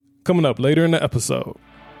coming up later in the episode.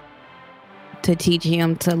 To teach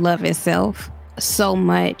him to love himself so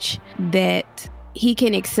much that he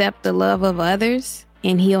can accept the love of others,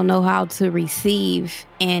 and he'll know how to receive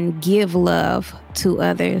and give love to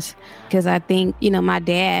others. Because I think, my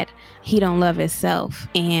dad, he don't love himself.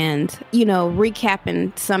 And,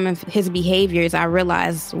 recapping some of his behaviors, I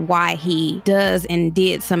realized why he does and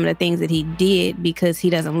did some of the things that he did, because he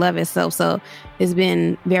doesn't love himself. So it's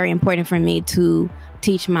been very important for me to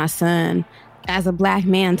teach my son as a Black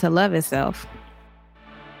man to love himself.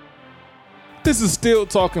 This is Still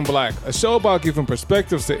Talking Black, a show about giving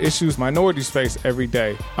perspectives to issues minorities face every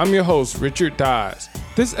day. I'm your host, Richard Dodds.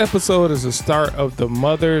 This episode is the start of the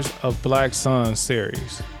Mothers of Black Sons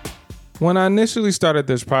series. When I initially started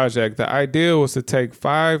this project, the idea was to take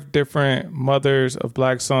 5 different Mothers of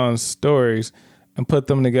Black Sons stories and put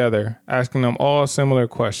them together, asking them all similar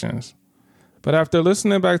questions. But after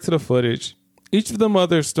listening back to the footage, each of the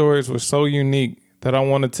mothers' stories was so unique that I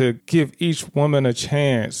wanted to give each woman a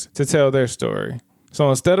chance to tell their story. So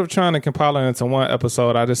instead of trying to compile it into one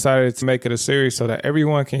episode, I decided to make it a series so that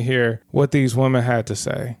everyone can hear what these women had to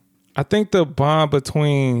say. I think the bond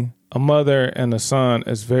between a mother and a son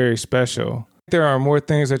is very special. There are more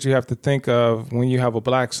things that you have to think of when you have a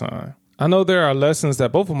Black son. I know there are lessons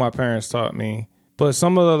that both of my parents taught me, but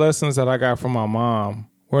some of the lessons that I got from my mom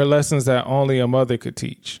were lessons that only a mother could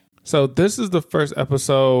teach. So this is the first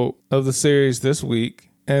episode of the series this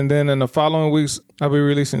week. And then in the following weeks, I'll be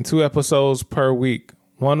releasing 2 episodes per week,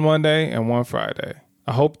 one Monday and one Friday.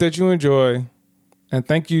 I hope that you enjoy. And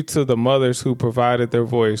thank you to the mothers who provided their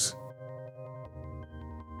voice.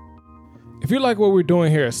 If you like what we're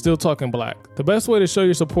doing here at Still Talking Black, the best way to show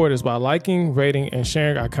your support is by liking, rating, and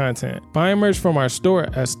sharing our content. Buy merch from our store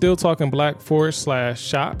at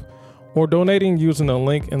stilltalkingblack.com/shop or donating using the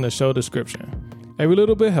link in the show description. Every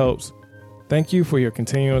little bit helps. Thank you for your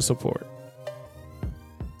continuing support.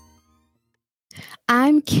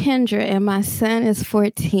 I'm Kendra, and my son is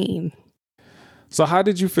 14. So how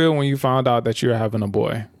did you feel when you found out that you were having a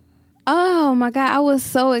boy? Oh, my God. I was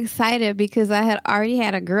so excited because I had already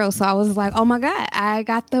had a girl. So I was like, oh, my God, I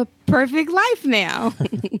got the perfect life now.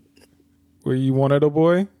 Were you wanted a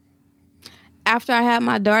boy? After I had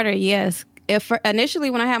my daughter, yes.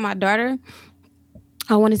 Initially, when I had my daughter,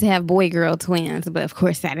 I wanted to have boy-girl twins, but of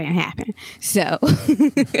course that didn't happen. So,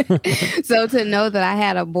 so to know that I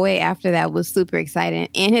had a boy after that was super exciting.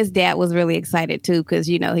 And his dad was really excited too, because,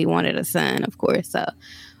 he wanted a son, of course. So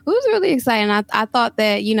it was really exciting. I thought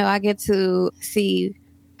that, I get to see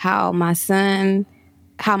how my son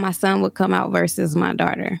would come out versus my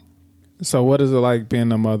daughter. So what is it like being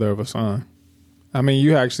the mother of a son? I mean,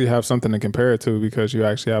 you actually have something to compare it to because you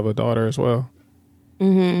actually have a daughter as well.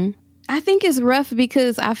 Mm-hmm. I think it's rough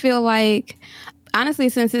because I feel like, honestly,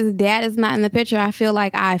 since his dad is not in the picture, I feel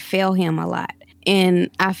like I fail him a lot. And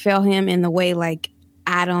I fail him in the way like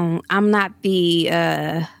I'm not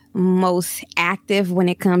the most active when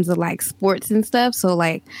it comes to like sports and stuff. So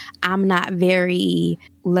like I'm not very,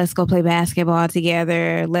 let's go play basketball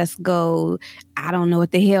together. Let's go, I don't know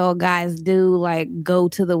what the hell guys do, like go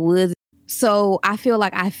to the woods. So I feel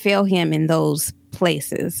like I fail him in those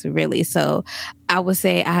places, really. So I would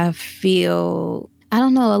say I feel, a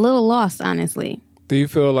little lost, honestly. Do you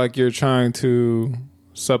feel like you're trying to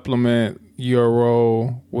supplement your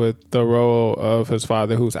role with the role of his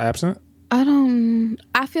father who's absent?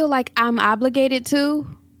 I feel like I'm obligated to,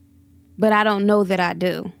 but I don't know that I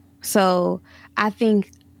do. So I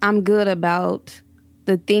think I'm good about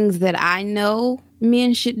the things that I know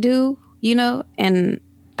men should do, and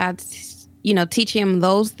I, teach him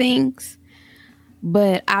those things.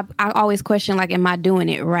 But I always question, like, am I doing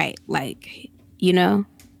it right? Like, am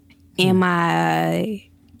I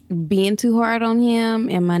being too hard on him?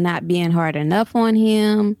 Am I not being hard enough on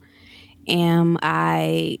him? Am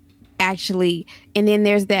I actually, and then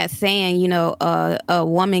there's that saying, a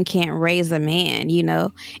woman can't raise a man,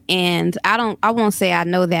 and I won't say I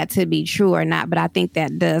know that to be true or not, but I think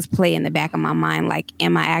that does play in the back of my mind. Like,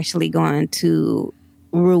 am I actually going to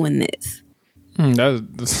ruin this?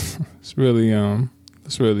 That's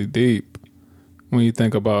really deep when you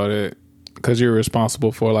think about it, because you're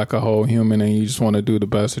responsible for like a whole human and you just want to do the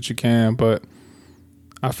best that you can. But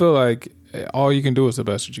I feel like all you can do is the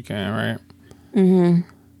best that you can, right? Mm-hmm.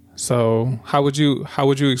 So how would you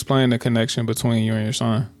explain the connection between you and your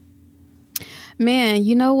son? Man,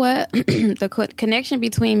 you know what? The connection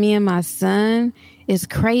between me and my son is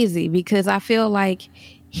crazy because I feel like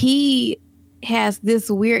he has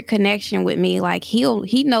this weird connection with me. Like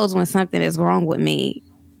he knows when something is wrong with me,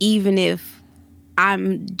 even if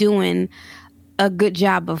I'm doing a good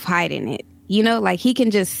job of hiding it. Like he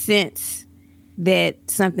can just sense that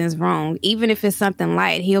something's wrong. Even if it's something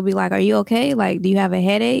light, he'll be like, "Are you okay? Like, do you have a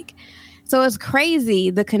headache?" So it's crazy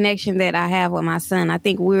the connection that I have with my son. I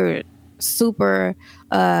think we're super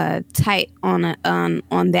tight on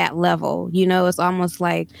that level. You know, it's almost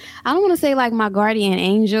like, I don't want to say like my guardian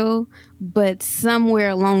angel, but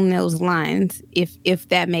somewhere along those lines, if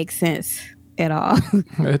that makes sense at all.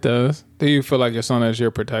 It does. Do you feel like your son is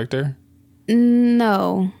your protector?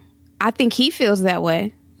 No, I think he feels that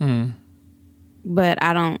way, but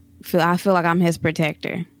I feel like I'm his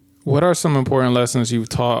protector. What are some important lessons you've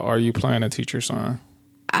taught or you plan to teach your son?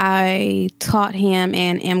 I taught him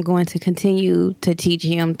and am going to continue to teach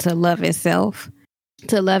him to love himself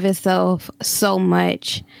so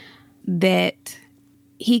much that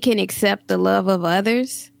he can accept the love of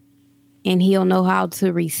others, and he'll know how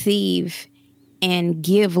to receive and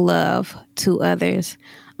give love to others.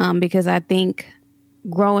 Because I think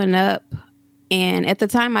growing up, and at the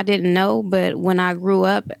time I didn't know, but when I grew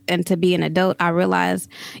up and to be an adult, I realized,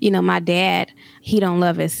 my dad, he don't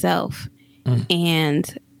love himself.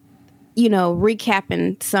 And,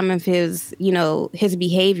 recapping some of his, his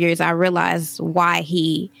behaviors, I realized why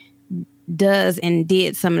he does and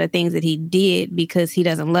did some of the things that he did, because he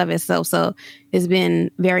doesn't love himself. So it's been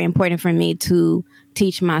very important for me to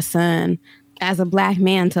teach my son as a Black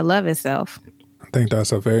man to love himself. I think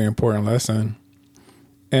that's a very important lesson.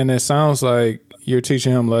 And it sounds like you're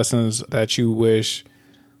teaching him lessons that you wish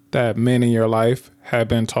that men in your life had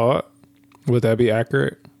been taught. Would that be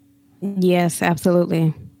accurate? Yes,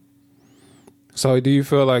 absolutely. So do you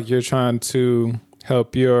feel like you're trying to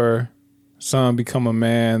help your son become a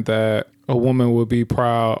man that a woman would be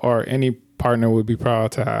proud, or any partner would be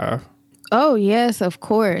proud to have? Oh, yes, of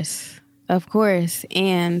course. Of course.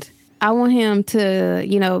 And I want him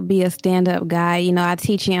to, be a stand-up guy. I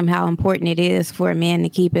teach him how important it is for a man to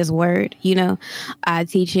keep his word. I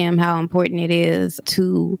teach him how important it is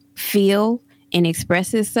to feel and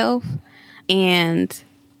express himself. And,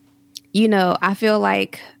 I feel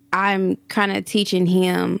like I'm kind of teaching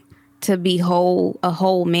him to be a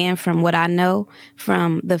whole man from what I know,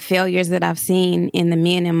 from the failures that I've seen in the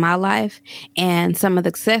men in my life, and some of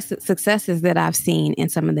the successes that I've seen in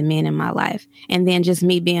some of the men in my life. And then just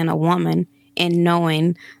me being a woman and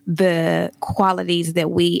knowing the qualities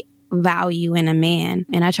that we value in a man.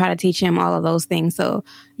 And I try to teach him all of those things. So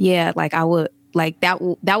yeah, that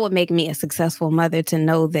would make me a successful mother, to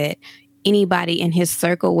know that anybody in his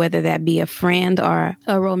circle, whether that be a friend or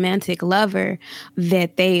a romantic lover,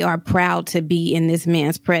 that they are proud to be in this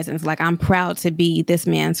man's presence. Like, I'm proud to be this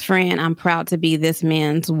man's friend. I'm proud to be this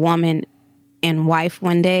man's woman and wife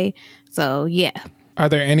one day. So, yeah. Are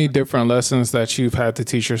there any different lessons that you've had to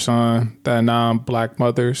teach your son that non-Black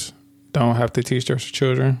mothers don't have to teach their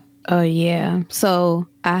children? Oh, yeah. So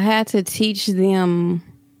I had to teach him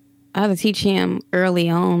early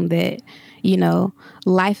on that,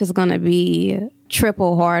 life is going to be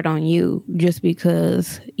triple hard on you just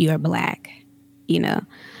because you're Black.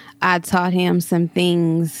 I taught him some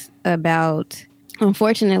things about,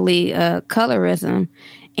 unfortunately, colorism.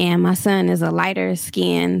 And my son is a lighter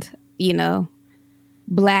skinned,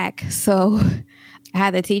 Black. So I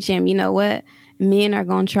had to teach him, what? Men are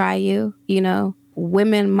going to try you,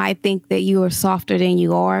 Women might think that you are softer than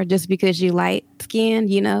you are just because you light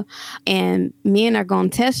skinned, and men are going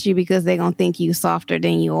to test you because they're going to think you softer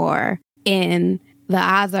than you are. And the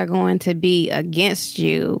odds are going to be against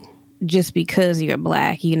you just because you're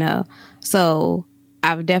Black, So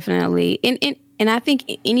I've definitely, and I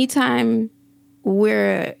think anytime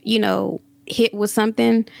we're, hit with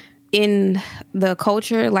something in the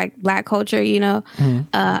culture, like Black culture,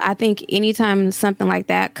 I think anytime something like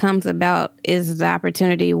that comes about is the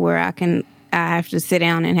opportunity where I have to sit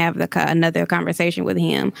down and have another conversation with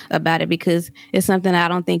him about it, because it's something I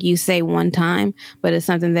don't think you say one time, but it's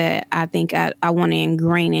something that I think I want to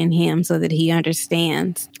ingrain in him so that he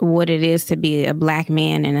understands what it is to be a Black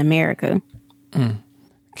man in America.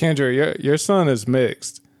 Kendra, your son is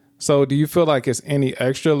mixed. So do you feel like it's any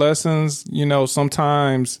extra lessons?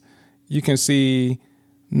 Sometimes you can see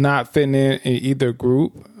not fitting in either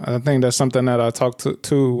group. I think that's something that I talked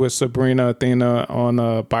to with Sabrina Athena on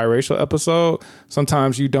a biracial episode.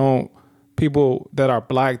 Sometimes people that are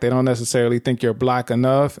Black, they don't necessarily think you're Black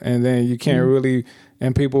enough. And then you can't really,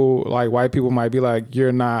 and people like white people might be like,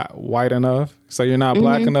 you're not white enough. So you're not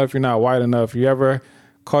Black enough, you're not white enough. You ever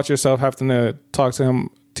caught yourself having to talk to him,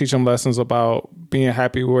 teach him lessons about being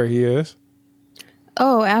happy where he is?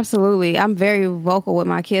 Oh, absolutely. I'm very vocal with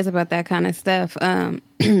my kids about that kind of stuff.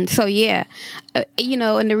 So, yeah,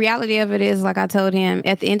 and the reality of it is, like I told him,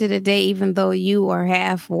 at the end of the day, even though you are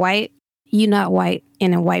half white, you're not white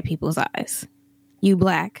in white people's eyes. You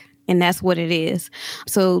Black and that's what it is.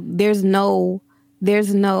 So there's no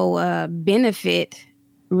benefit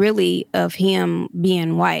really of him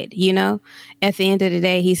being white, you know? At the end of the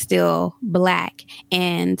day, he's still black.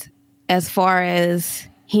 And as far as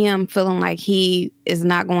him feeling like he is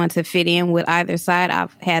not going to fit in with either side,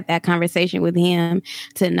 I've had that conversation with him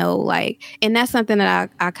to know, like, and that's something that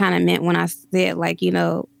I kind of meant when I said, like, you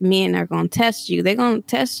know, men are going to test you. They're going to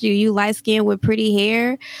test you. You light skinned with pretty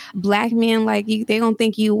hair, black men, like, you, they're going to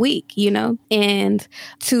think you weak, you know? And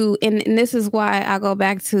this is why I go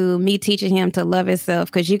back to me teaching him to love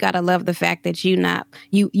himself, because you got to love the fact that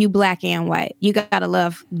you black and white. You got to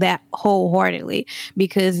love that wholeheartedly,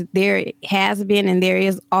 because there has been and there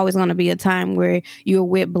is always going to be a time where you're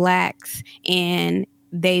with blacks and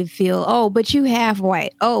they feel, oh, but you half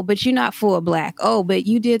white. Oh, but you're not full black. Oh, but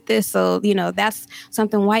you did this. So, you know, that's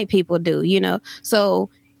something white people do, you know?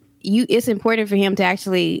 So it's important for him to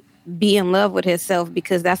actually be in love with himself,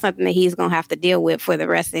 because that's something that he's going to have to deal with for the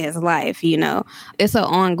rest of his life. You know, it's an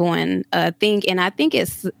ongoing thing. And I think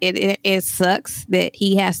it sucks that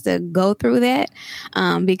he has to go through that,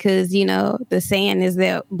 because, you know, the saying is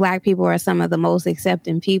that black people are some of the most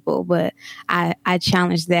accepting people. But I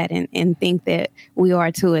challenge that and think that we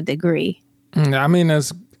are to a degree. I mean,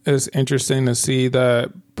 it's interesting to see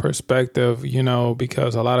that perspective, you know,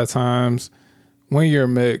 because a lot of times when you're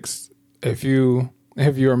mixed, if you're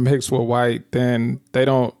mixed with white, then they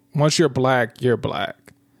don't, once you're black, you're black.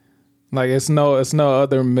 Like it's no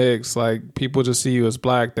other mix. Like people just see you as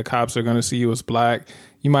black. The cops are going to see you as black.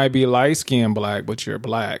 You might be light skinned black, but you're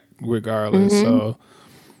black regardless. Mm-hmm. So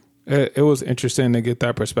it was interesting to get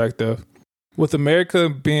that perspective. With America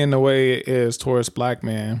being the way it is towards black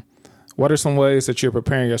men, what are some ways that you're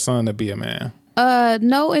preparing your son to be a man?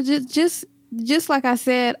 No, it's just like I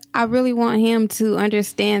said, I really want him to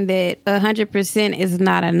understand that 100% is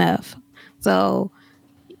not enough. So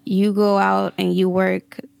you go out and you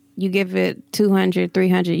work, you give it 200,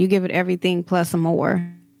 300, you give it everything plus some more,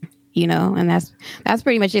 you know, and that's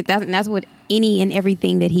pretty much it. That's what any and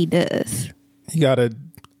everything that he does.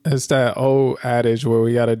 It's that old adage where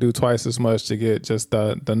we got to do twice as much to get just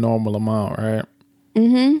the normal amount, right?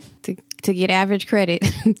 Mm-hmm. To get average credit.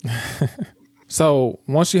 So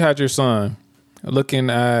once you had your son, looking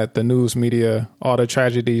at the news media, all the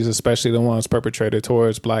tragedies, especially the ones perpetrated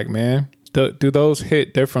towards black men, do those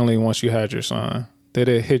hit differently once you had your son? Did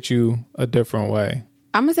it hit you a different way?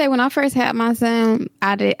 I'm going to say when I first had my son,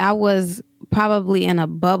 I was probably in a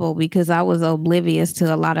bubble because I was oblivious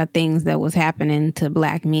to a lot of things that was happening to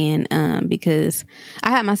black men, because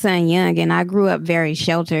I had my son young and I grew up very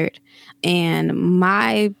sheltered. And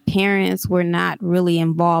my parents were not really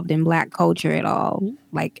involved in black culture at all,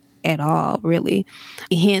 really.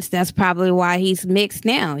 Hence, that's probably why he's mixed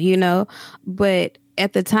now, you know. But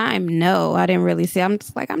at the time, no, I didn't really say. I'm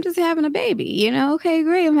just having a baby, you know. Okay,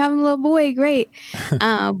 great. I'm having a little boy, great.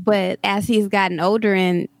 But as he's gotten older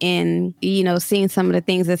and you know, seeing some of the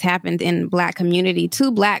things that's happened in black community to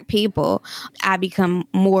black people, I become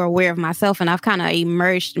more aware of myself, and I've kind of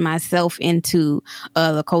immersed myself into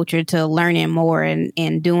the culture to learning more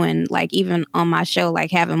and doing, like, even on my show,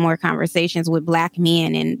 like having more conversations with black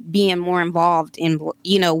men and being more involved in,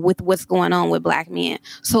 you know, with what's going on with black men,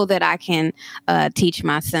 so that I can teach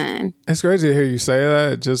my son. It's crazy to hear you say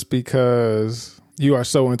that, just because you are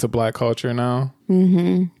so into black culture now.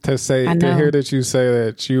 Mm-hmm. To hear that you say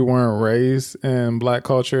that you weren't raised in black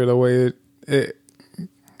culture the way it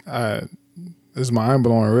is mind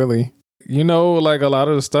blowing, really. You know, like a lot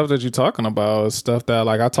of the stuff that you're talking about is stuff that,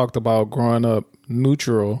 like, I talked about growing up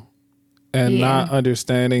neutral and not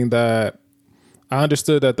understanding that. I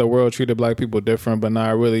understood that the world treated black people different, but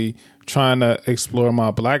not really trying to explore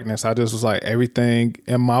my blackness. I just was like, everything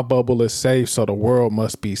in my bubble is safe, so the world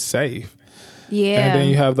must be safe. Yeah. And then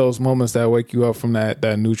you have those moments that wake you up from that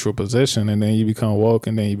neutral position, and then you become woke,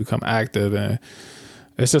 and then you become active, and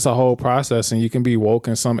it's just a whole process. And you can be woke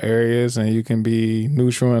in some areas, and you can be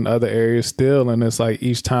neutral in other areas still. And it's like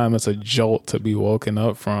each time it's a jolt to be woken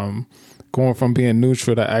up from. Going from being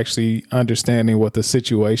neutral to actually understanding what the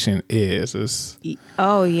situation is.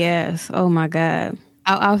 Oh, yes. Oh, my God.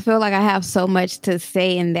 I feel like I have so much to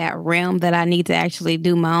say in that realm that I need to actually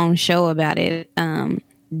do my own show about it,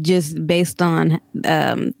 just based on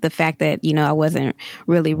the fact that, you know, I wasn't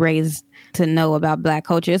really raised to know about black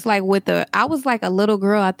culture. It's like I was like a little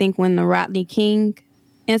girl, I think, when the Rodney King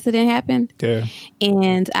incident happened. Yeah.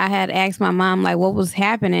 And I had asked my mom, like, what was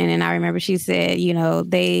happening, and I remember she said,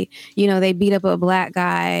 they beat up a black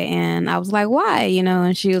guy, and I was like, why?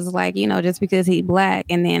 And she was like, just because he's black.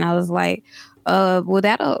 And then I was like,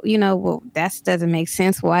 that doesn't make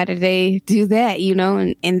sense. Why did they do that?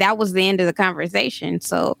 And that was the end of the conversation.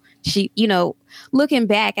 So she, looking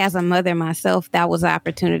back as a mother myself, that was an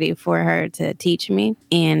opportunity for her to teach me.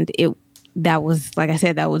 And that was, like I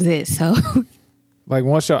said, that was it. So like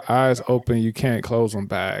once your eyes open, you can't close them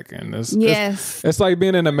back. And it's like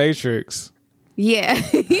being in the Matrix. Yeah.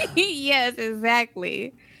 Yes,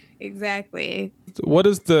 exactly. What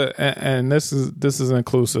is and this is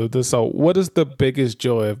inclusive. So what is the biggest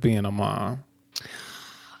joy of being a mom?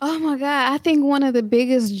 Oh my God. I think one of the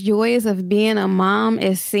biggest joys of being a mom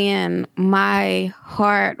is seeing my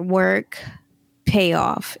hard work pay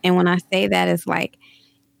off. And when I say that, it's like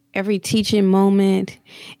every teaching moment,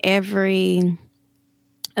 every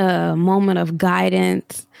moment of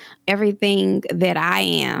guidance, everything that I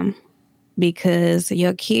am, because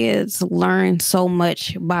your kids learn so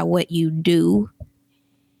much by what you do.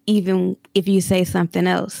 Even if you say something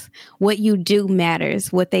else, what you do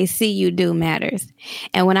matters. What they see you do matters.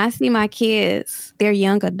 And when I see my kids, they're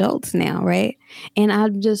young adults now, right? And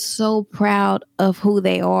I'm just so proud of who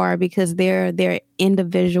they are because they're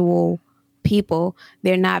individual people.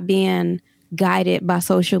 They're not being guided by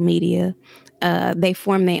social media. They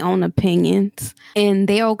form their own opinions and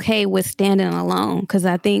they're okay with standing alone. Because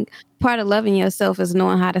I think part of loving yourself is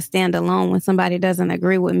knowing how to stand alone when somebody doesn't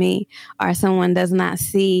agree with me or someone does not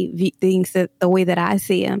see things the way that I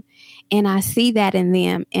see them. And I see that in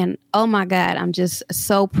them. And oh my God, I'm just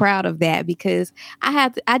so proud of that because I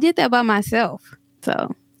did that by myself.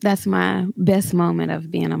 So that's my best moment of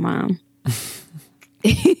being a mom.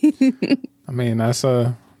 I mean, that's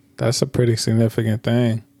a pretty significant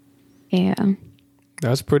thing. Yeah.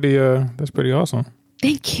 That's pretty awesome.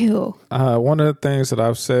 Thank you. One of the things that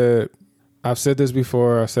I've said this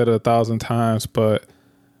before, I've said it 1,000 times, but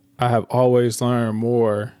I have always learned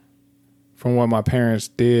more from what my parents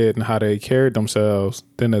did and how they carried themselves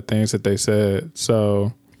than the things that they said.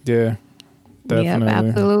 So yeah, definitely. Yeah,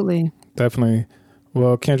 absolutely. Definitely.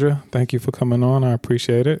 Well, Kendra, thank you for coming on. I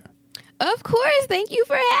appreciate it. Of course. Thank you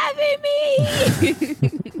for having me.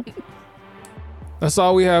 That's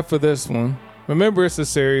all we have for this one. Remember, it's a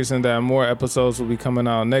series and that more episodes will be coming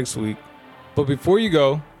out next week. But before you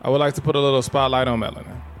go, I would like to put a little spotlight on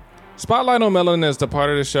melanin. Spotlight on Melanin is the part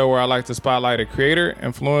of the show where I like to spotlight a creator,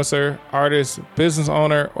 influencer, artist, business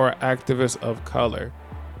owner, or activist of color.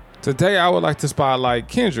 Today, I would like to spotlight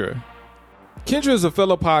Kendra. Kendra is a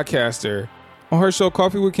fellow podcaster. On her show,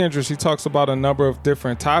 Coffee with Kendra, she talks about a number of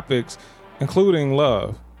different topics, including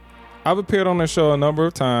love. I've appeared on the show a number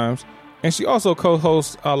of times, and she also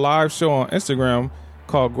co-hosts a live show on Instagram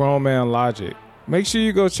called Grown Man Logic. Make sure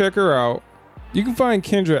you go check her out. You can find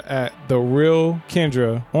Kendra at The Real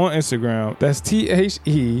Kendra on Instagram. That's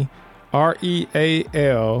TheRealLKendra.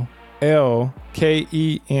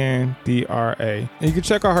 And you can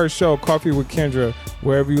check out her show, Coffee with Kendra,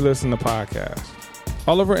 wherever you listen to podcasts.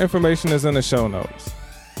 All of her information is in the show notes.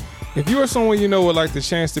 If you or someone you know would like the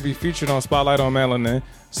chance to be featured on Spotlight on Melanin,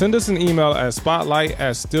 send us an email at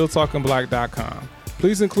spotlight@stilltalkingblack.com.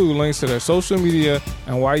 Please include links to their social media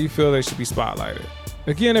and why you feel they should be spotlighted.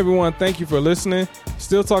 Again, everyone, thank you for listening.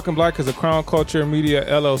 Still Talking Black is a Crown Culture Media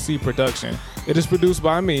LLC production. It is produced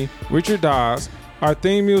by me, Richard Dawes. Our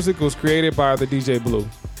theme music was created by the DJ Blue.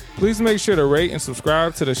 Please make sure to rate and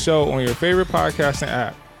subscribe to the show on your favorite podcasting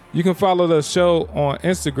app. You can follow the show on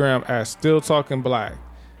Instagram at Still Talking Black.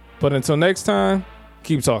 But until next time,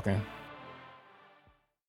 keep talking.